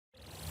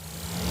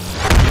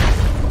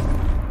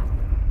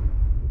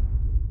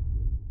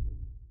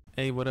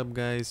Hey, what up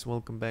guys?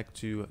 Welcome back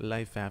to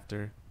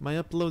LifeAfter. My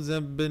uploads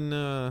have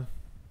been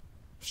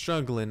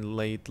struggling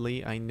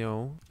lately. I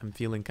know I'm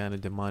feeling kind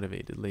of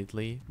demotivated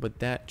lately, but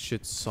that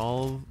should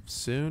solve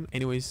soon.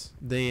 Anyways,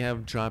 they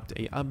have dropped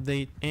a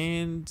update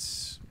and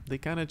they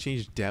kind of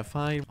changed death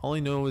height. All I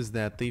know is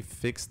that they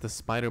fixed the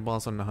spider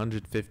boss on the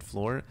 105th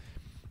floor,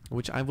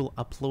 which I will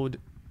upload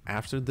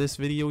after this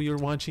video you're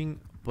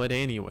watching. But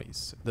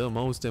anyways, the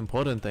most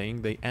important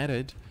thing they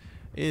added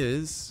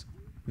is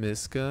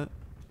Miska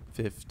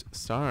 5th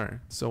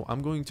star. So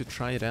I'm going to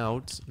try it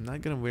out. I'm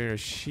not gonna wear a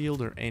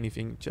shield or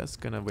anything,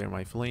 just gonna wear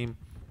my flame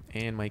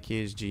and my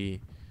KSG.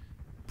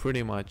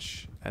 Pretty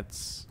much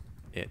that's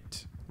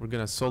it. We're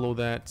gonna solo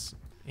that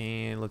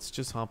and let's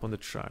just hop on the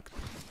truck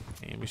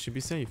and we should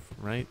be safe,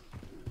 right?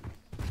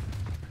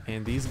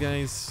 And these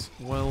guys,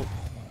 well,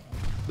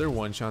 they're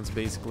one shots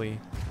basically.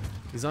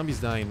 The zombies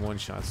die in one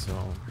shot, so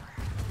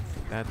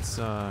that's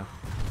I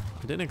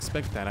didn't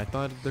expect that. I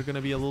thought they're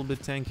gonna be a little bit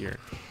tankier.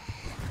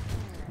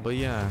 But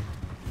yeah,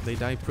 they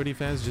die pretty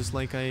fast, just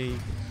like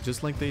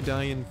they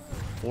die in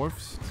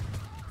fourth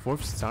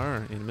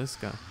star in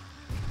Miska.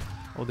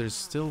 Oh, there's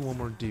still one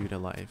more dude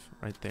alive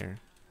right there.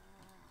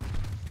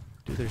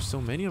 Dude, there's so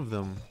many of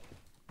them.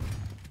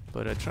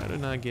 But I try to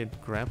not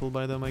get grappled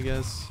by them, I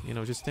guess. You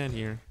know, just stand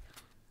here.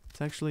 It's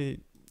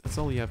that's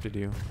all you have to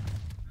do.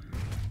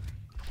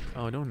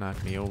 Oh, don't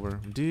knock me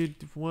over. Dude,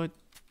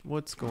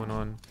 what's going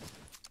on?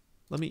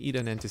 Let me eat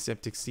an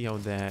antiseptic, see how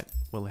that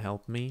will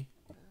help me.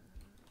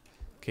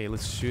 Okay,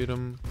 let's shoot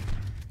him.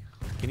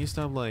 Can you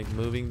stop like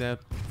moving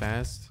that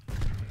fast?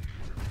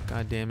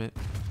 God damn it.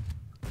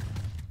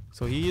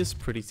 So he is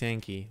pretty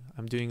tanky.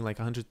 I'm doing like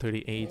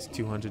 138,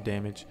 200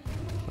 damage.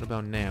 What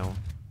about now?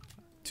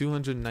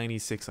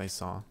 296 I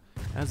saw.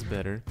 That's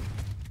better.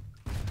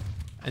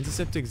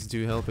 Antiseptics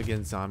do help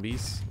against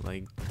zombies.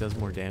 Like, does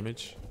more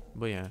damage.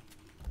 But yeah.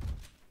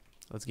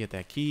 Let's get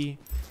that key.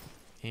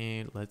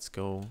 And let's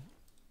go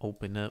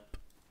open up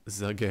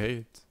the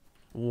gate.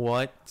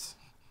 What?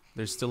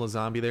 There's still a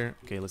zombie there.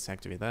 Okay, let's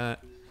activate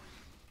that.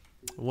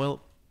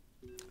 Well,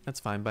 that's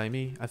fine by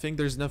me. I think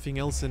there's nothing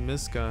else in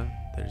Miska.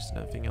 There's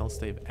nothing else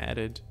they've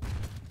added.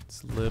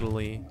 It's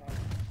literally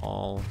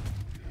all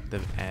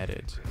they've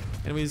added.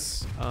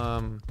 Anyways,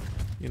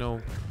 you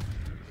know,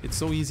 it's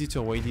so easy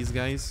to avoid these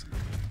guys.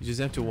 You just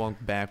have to walk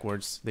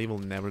backwards. They will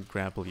never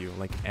grapple you,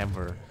 like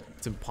ever.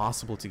 It's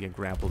impossible to get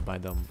grappled by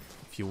them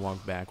if you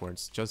walk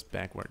backwards, just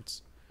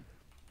backwards.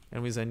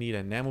 Anyways, I need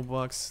an ammo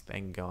box.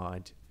 Thank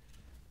God.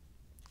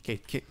 Okay,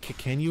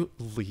 can you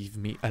leave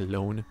me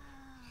alone?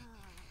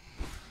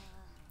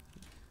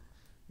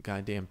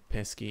 Goddamn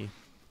pesky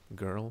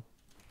girl.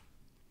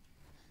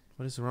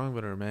 What is wrong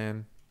with her,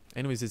 man?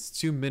 Anyways, it's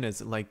 2 minutes.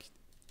 Like,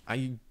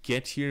 I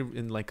get here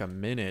in like a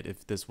minute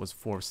if this was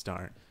 4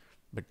 star.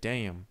 But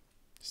damn,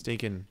 it's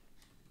taken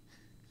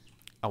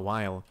a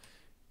while.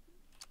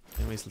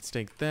 Anyways, let's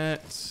take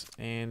that.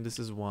 And this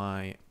is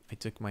why I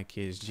took my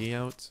KSG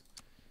out.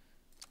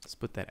 Let's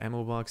put that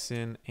ammo box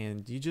in,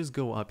 and you just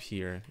go up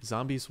here.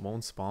 Zombies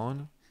won't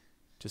spawn.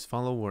 Just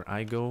follow where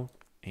I go,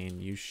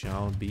 and you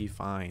shall be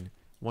fine.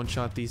 One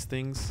shot these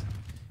things,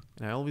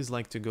 and I always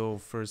like to go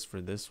first for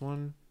this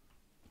one.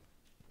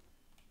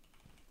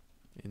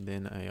 And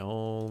then I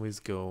always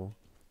go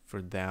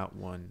for that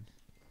one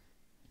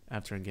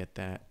after I get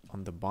that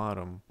on the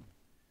bottom.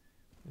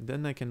 And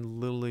then I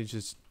can literally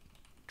just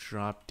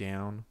drop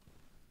down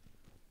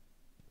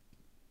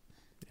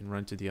and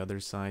run to the other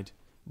side.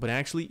 But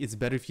actually, it's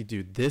better if you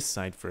do this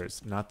side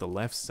first, not the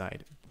left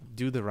side.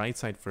 Do the right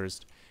side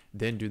first,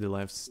 then do the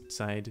left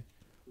side.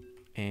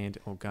 And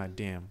oh god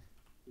damn.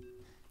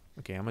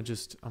 Okay, I'ma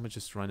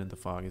just run in the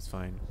fog. It's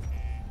fine.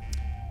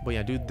 But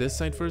yeah, do this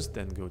side first,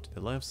 then go to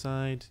the left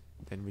side.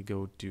 Then we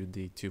go to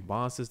the 2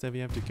 bosses that we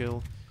have to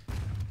kill.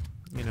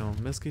 You know,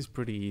 Miska is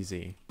pretty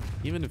easy.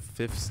 Even a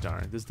 5th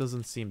star, this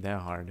doesn't seem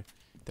that hard.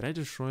 Did I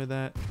destroy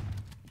that?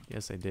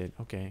 Yes, I did.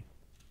 Okay.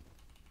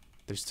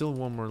 There's still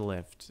one more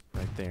left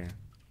right there.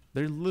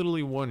 They're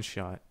literally one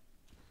shot.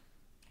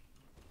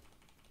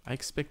 I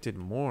expected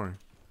more.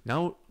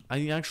 Now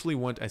I actually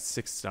want a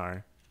 6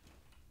 star.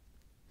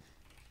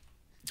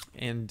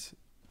 And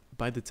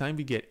by the time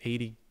we get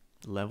 80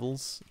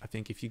 levels, I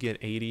think if you get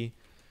 80,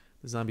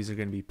 the zombies are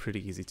going to be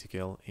pretty easy to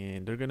kill.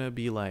 And they're going to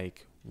be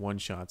like one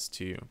shots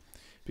too.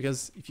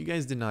 Because if you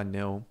guys did not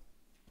know,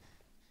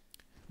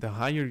 the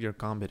higher your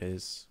combat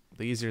is,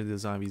 the easier the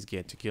zombies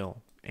get to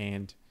kill.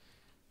 And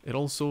it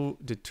also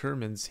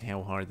determines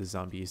how hard the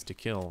zombie is to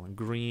kill.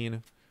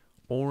 Green,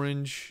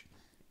 orange,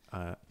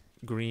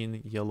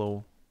 green,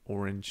 yellow,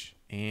 orange,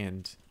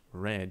 and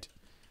red.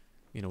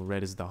 You know,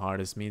 red is the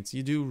hardest. Means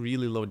you do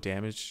really low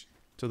damage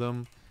to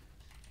them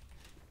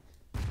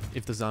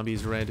if the zombie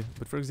is red.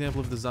 But for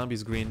example, if the zombie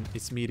is green,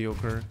 it's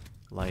mediocre.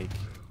 Like,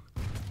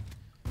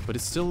 but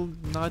it's still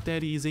not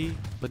that easy,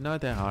 but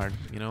not that hard,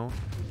 you know.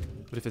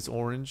 But if it's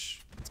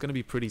orange, it's gonna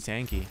be pretty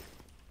tanky.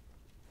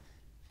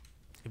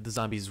 If the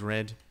zombie is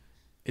red,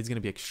 it's going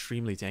to be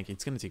extremely tanky.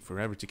 It's going to take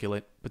forever to kill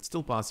it, but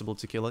still possible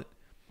to kill it.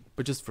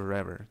 But just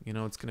forever, you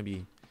know, it's going to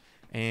be...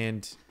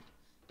 And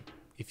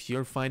if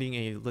you're fighting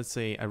a, let's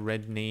say, a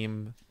red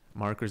name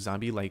marker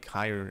zombie, like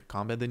higher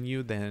combat than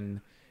you, then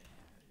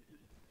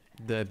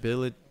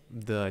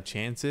the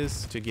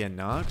chances to get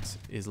knocked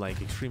is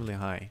like extremely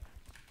high.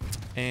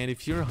 And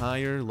if you're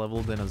higher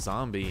level than a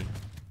zombie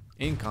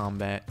in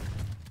combat,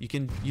 you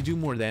do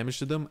more damage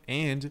to them.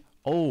 And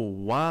oh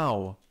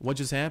wow, what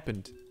just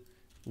happened?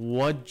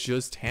 What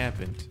just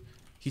happened?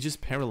 He just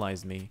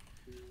paralyzed me.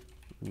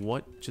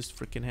 What just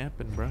freaking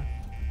happened, bruh?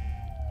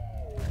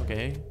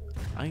 Okay,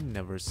 I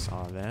never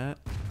saw that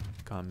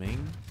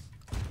coming.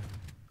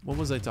 What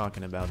was I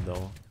talking about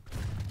though?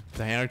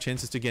 The higher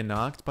chances to get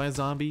knocked by a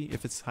zombie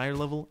if it's higher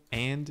level,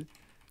 and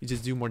you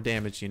just do more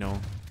damage, you know,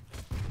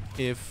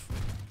 if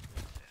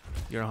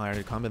you're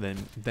higher combat than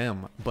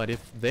them. But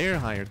if they're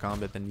higher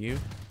combat than you,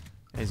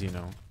 as you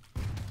know,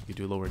 you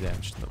do lower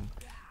damage to them.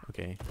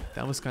 Okay,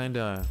 that was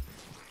kinda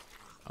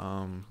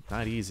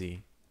not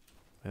easy.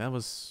 That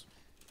was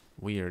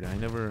weird. I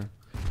never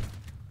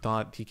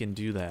thought he can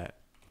do that.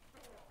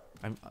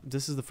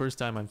 This is the first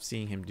time I'm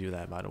seeing him do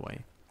that, by the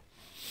way.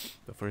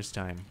 The first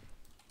time.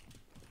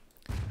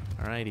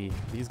 Alrighty,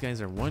 these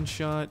guys are one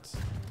shot.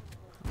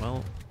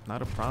 Well,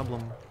 not a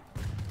problem.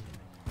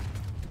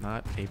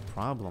 Not a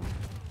problem.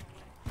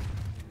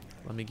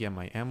 Let me get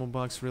my ammo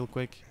box real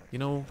quick. You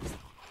know,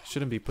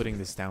 shouldn't be putting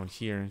this down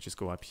here. Just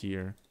go up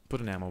here,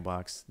 put an ammo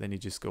box, then you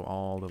just go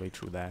all the way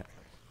through that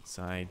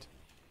side.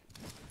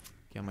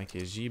 Get my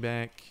KSG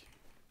back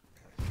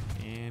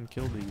and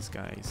kill these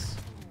guys.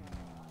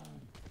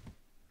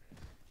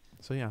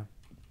 So yeah,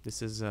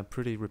 this is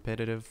pretty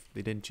repetitive.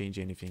 They didn't change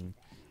anything.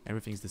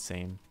 Everything's the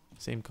same.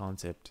 Same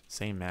concept,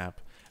 same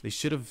map. They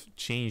should have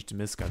changed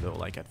Miska though,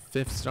 like at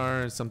 5th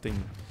star,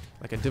 something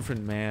like a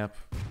different map.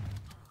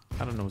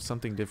 I don't know,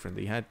 something different.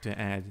 They had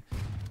to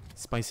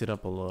spice it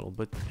up a little,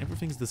 but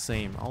everything's the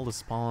same. All the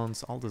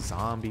spawns, all the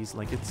zombies,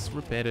 like it's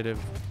repetitive.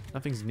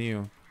 Nothing's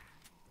new.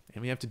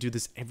 And we have to do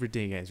this every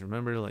day, guys.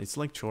 Remember, it's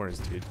like chores,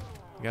 dude.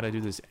 You gotta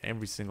do this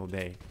every single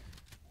day.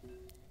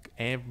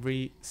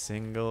 Every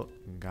single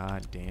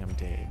goddamn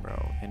day,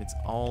 bro. And it's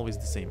always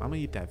the same. I'm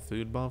gonna eat that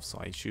food buff so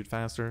I shoot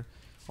faster.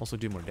 Also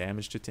do more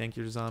damage to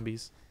tankier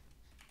zombies.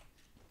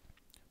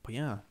 But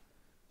yeah,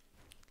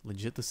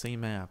 legit the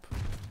same map.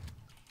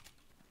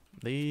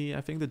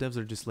 I think the devs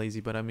are just lazy,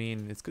 but I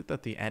mean, it's good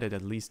that they added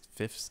at least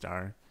 5th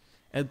star.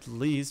 At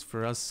least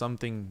for us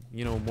something,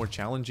 you know, more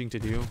challenging to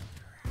do.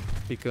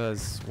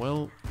 Because,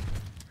 well,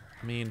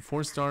 I mean,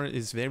 4th star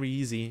is very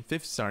easy.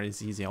 5th star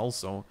is easy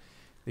also.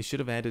 They should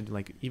have added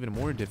like even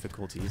more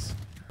difficulties,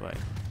 but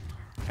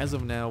as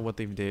of now, what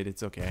they've did,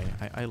 it's okay.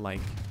 I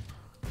like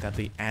that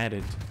they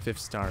added 5th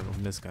star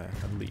of Miska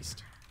at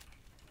least.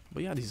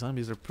 But yeah, these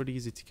zombies are pretty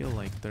easy to kill.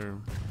 Like they're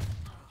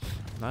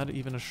not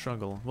even a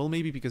struggle. Well,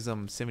 maybe because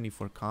I'm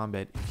 74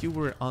 combat. If you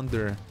were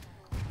under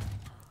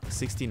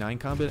 69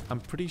 combat,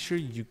 I'm pretty sure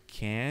you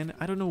can.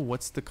 I don't know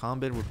what's the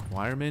combat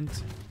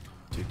requirement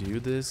to do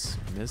this,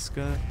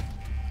 Miska,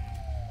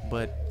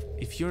 but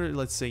if you're,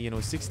 let's say, you know,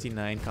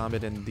 69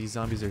 combat and these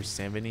zombies are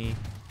 70,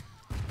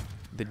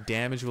 the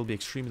damage will be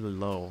extremely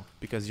low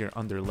because you're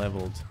under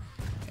leveled.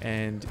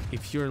 And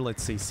if you're,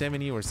 let's say,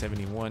 70 or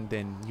 71,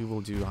 then you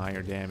will do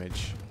higher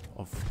damage,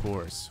 of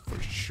course,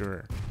 for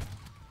sure.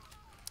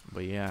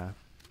 But yeah,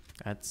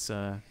 that's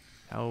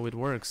how it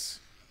works.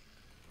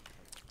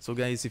 So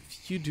guys,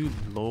 if you do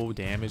low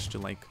damage to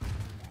like,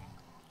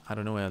 I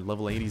don't know, a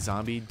level 80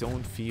 zombie,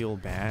 don't feel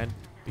bad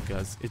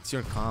because it's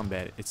your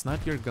combat. It's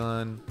not your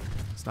gun,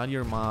 it's not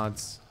your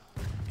mods,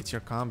 it's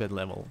your combat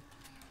level.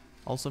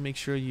 Also make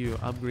sure you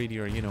upgrade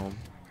your, you know,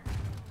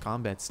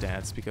 combat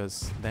stats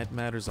because that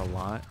matters a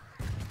lot.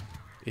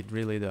 It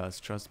really does,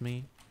 trust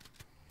me.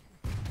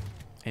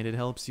 And it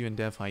helps you in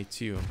death fight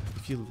too,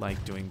 if you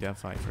like doing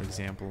death fight, for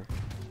example.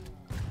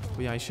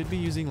 But yeah, I should be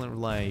using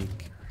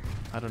like,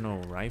 I don't know,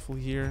 rifle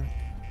here.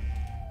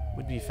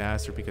 Would be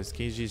faster because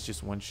KG is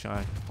just one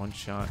shot, one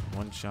shot,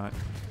 one shot.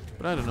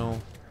 But I don't know.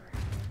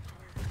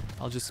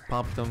 I'll just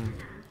pop them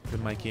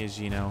with my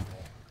KSG now.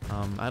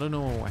 I don't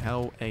know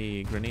how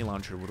a grenade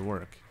launcher would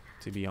work,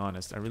 to be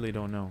honest. I really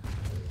don't know.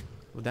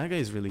 Well, that guy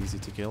is really easy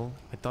to kill.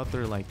 I thought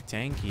they're like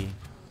tanky,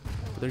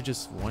 but they're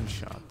just one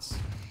shots.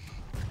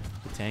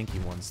 The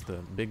tanky ones, the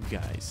big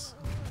guys,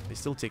 they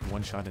still take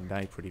one shot and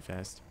die pretty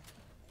fast.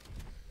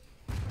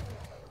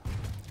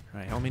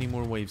 Alright, how many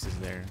more waves is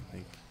there?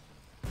 Like,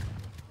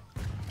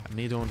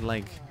 they don't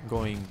like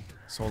going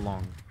so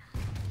long.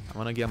 I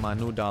want to get my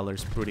new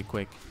dollars pretty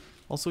quick.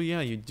 Also,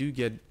 yeah, you do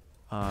get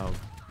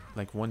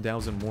like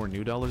 1,000 more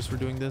new dollars for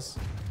doing this.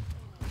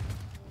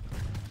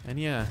 And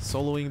yeah,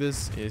 soloing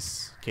this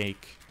is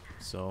cake,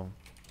 so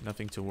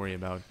nothing to worry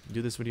about.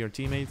 Do this with your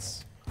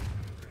teammates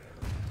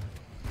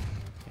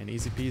and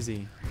easy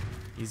peasy.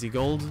 Easy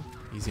gold,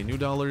 easy new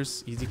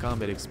dollars, easy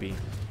combat XP.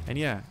 And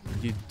yeah,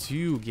 you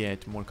do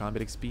get more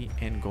combat XP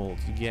and gold.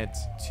 You get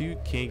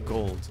 2k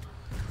gold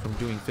from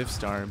doing 5th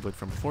star, but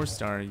from 4th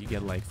star you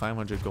get like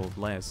 500 gold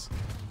less.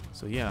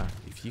 So yeah,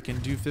 if you can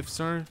do 5th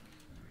star,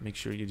 make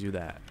sure you do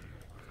that.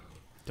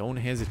 Don't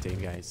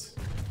hesitate, guys.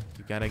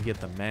 You gotta get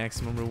the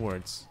maximum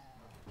rewards.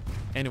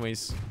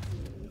 Anyways,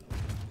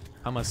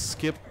 I'ma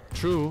skip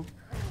through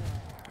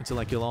until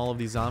I kill all of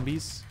these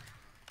zombies.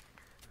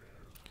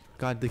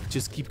 God, they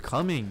just keep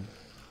coming.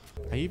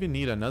 I even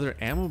need another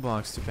ammo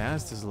box to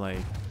pass this. Like,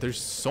 there's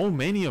so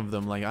many of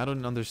them. Like, I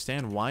don't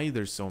understand why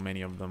there's so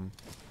many of them.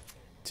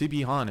 To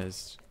be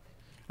honest,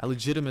 I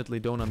legitimately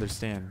don't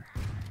understand.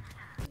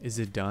 Is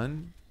it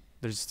done?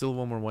 There's still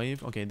one more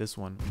wave. Okay, this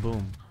one.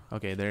 Boom.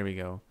 Okay, there we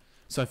go.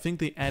 So I think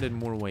they added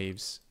more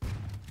waves.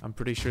 I'm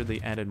pretty sure they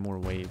added more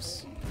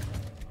waves.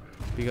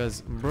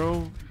 Because,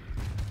 bro,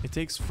 it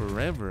takes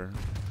forever.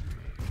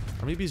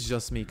 Or maybe it's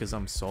just me because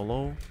I'm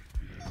solo.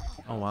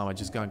 Oh wow, I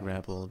just got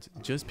grappled.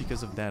 Just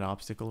because of that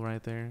obstacle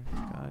right there.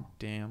 God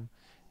damn.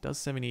 Does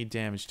 78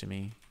 damage to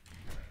me.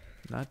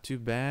 Not too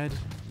bad.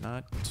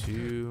 Not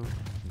too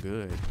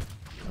good.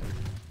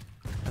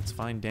 That's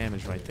fine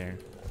damage right there.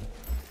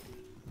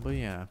 But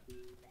yeah.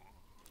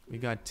 We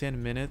got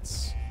 10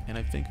 minutes. And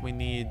I think we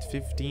need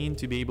 15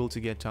 to be able to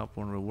get top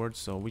 1 reward.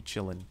 So we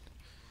chillin'.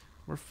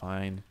 We're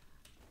fine.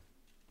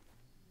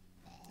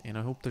 And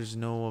I hope there's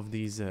no of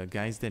these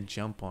guys that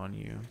jump on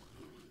you.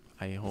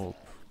 I hope.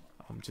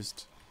 I'm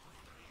just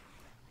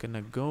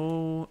gonna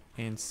go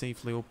and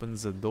safely open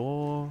the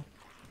door.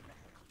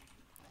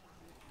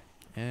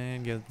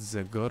 And get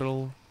the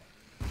girl.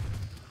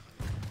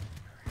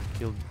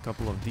 Killed a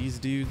couple of these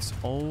dudes.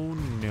 Oh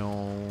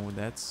no,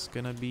 that's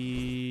gonna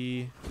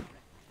be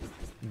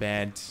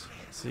bad.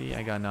 See,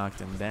 I got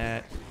knocked and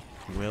that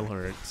will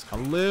hurt a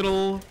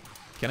little.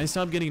 Can I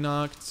stop getting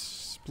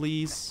knocked,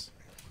 please?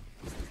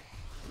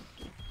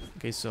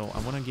 Okay, so I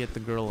want to get the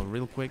girl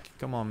real quick.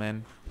 Come on,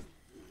 man.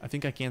 I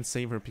think I can't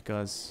save her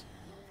because...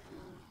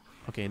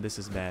 Okay, this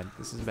is bad.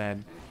 This is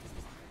bad.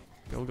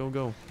 Go, go,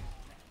 go.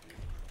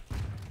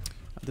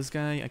 This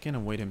guy, I can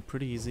avoid him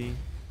pretty easy.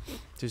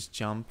 Just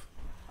jump.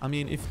 I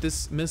mean, if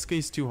this Miska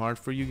is too hard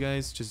for you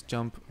guys, just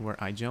jump where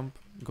I jump.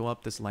 Go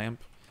up this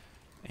lamp.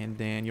 And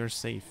then you're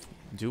safe.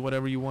 Do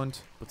whatever you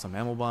want. Put some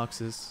ammo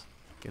boxes.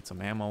 Get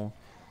some ammo.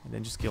 And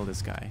then just kill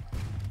this guy.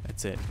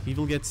 That's it. He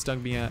will get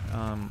stuck behind,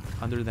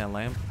 under that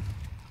lamp.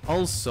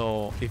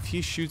 Also, if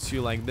he shoots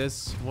you like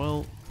this,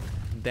 well,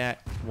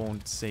 that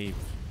won't save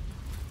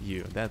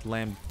you. That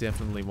lamp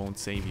definitely won't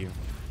save you.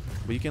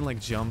 But you can like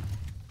jump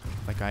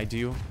like I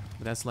do.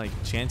 But that's like,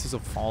 chances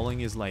of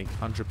falling is like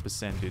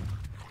 100%, dude.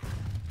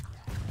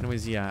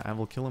 Anyways, yeah, I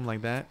will kill him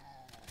like that.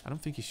 I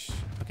don't think he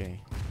okay.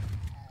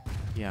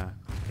 Yeah,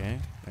 okay.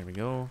 There we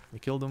go. We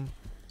killed him.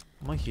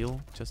 I'm gonna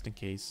heal just in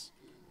case.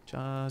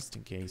 Just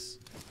in case.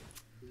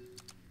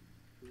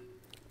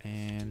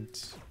 And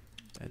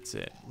that's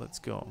it. Let's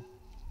go.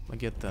 I'll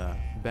get the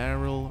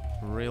barrel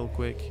real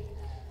quick.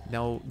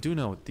 Now, do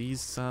note,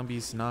 these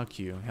zombies knock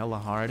you hella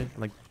hard.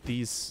 Like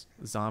these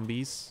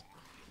zombies.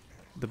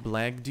 The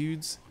black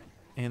dudes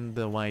and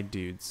the white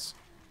dudes.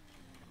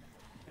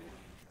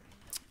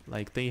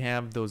 Like they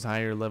have those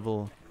higher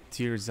level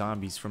tier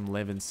zombies from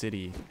Levin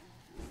City.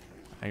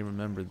 I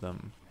remember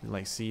them.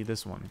 Like, see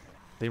this one.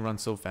 They run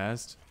so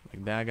fast.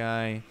 Like that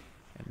guy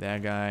and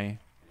that guy.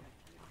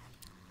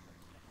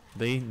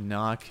 They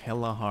knock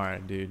hella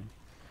hard, dude.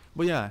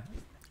 But yeah,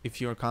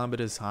 if your combat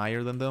is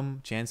higher than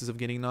them, chances of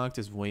getting knocked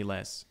is way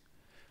less.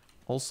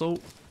 Also,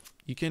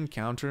 you can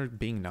counter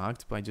being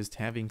knocked by just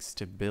having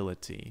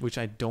stability, which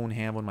I don't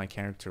have on my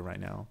character right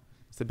now.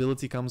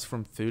 Stability comes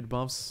from food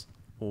buffs,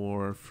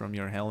 or from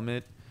your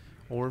helmet,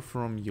 or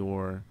from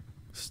your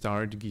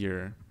starred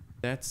gear.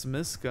 That's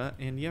Miska,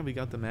 and yeah, we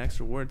got the max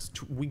rewards.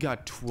 We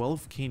got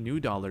 12k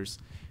new dollars.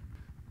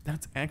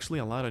 That's actually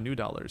a lot of new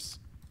dollars.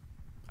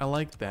 I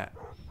like that.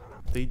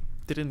 They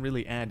didn't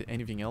really add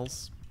anything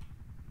else.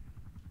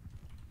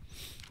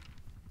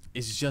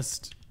 It's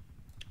just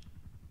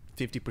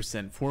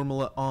 50%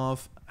 formula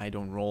off. I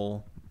don't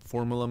roll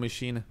formula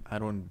machine. I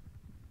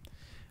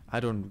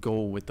don't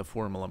go with the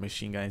formula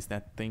machine, guys.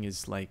 That thing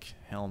is like,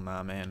 hell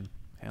nah, man.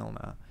 Hell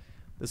nah.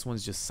 This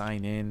one's just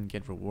sign in,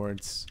 get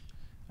rewards.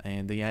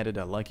 And they added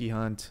a lucky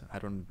hunt. I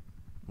don't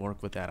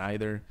work with that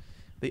either.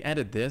 They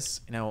added this.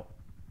 Now,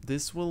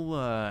 this will,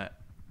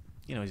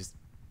 you know, just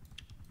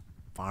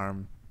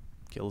farm,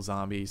 kill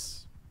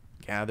zombies,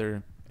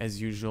 gather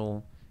as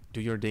usual,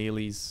 do your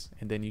dailies,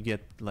 and then you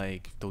get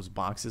like those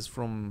boxes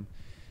from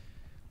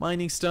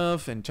mining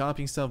stuff and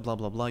chopping stuff, blah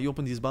blah blah. You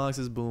open these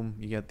boxes, boom,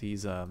 you get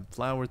these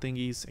flower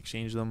thingies,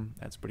 exchange them.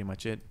 That's pretty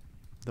much it.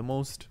 The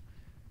most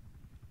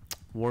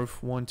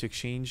worth one to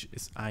exchange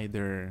is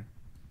either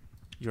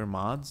your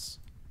mods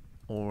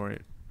or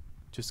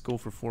just go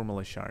for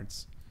formula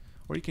shards,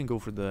 or you can go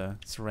for the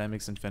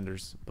ceramics and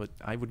fenders, but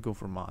I would go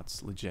for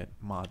mods. Legit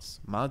mods.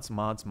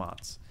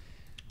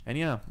 And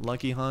yeah,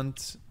 lucky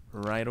hunt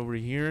right over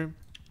here.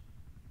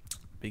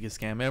 Biggest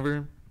scam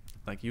ever,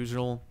 like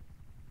usual.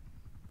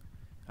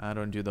 I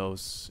don't do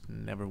those,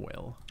 never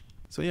will.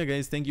 So yeah,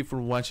 guys, thank you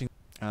for watching.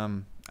 I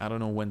don't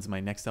know when's my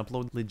next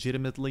upload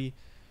legitimately,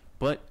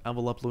 but I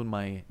will upload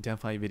my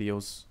DeFi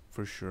videos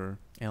for sure,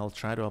 and I'll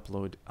try to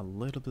upload a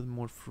little bit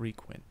more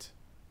frequent,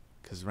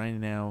 because right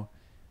now,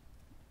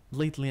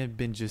 lately I've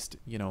been just,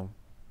 you know,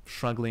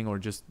 struggling or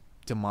just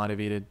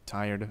demotivated,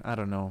 tired. I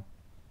don't know,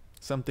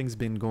 something's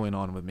been going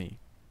on with me.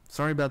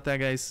 sorry about that,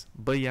 guys.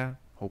 But yeah,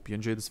 hope you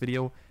enjoyed this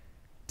video.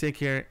 Take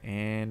care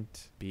and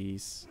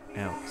peace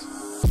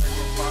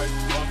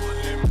out.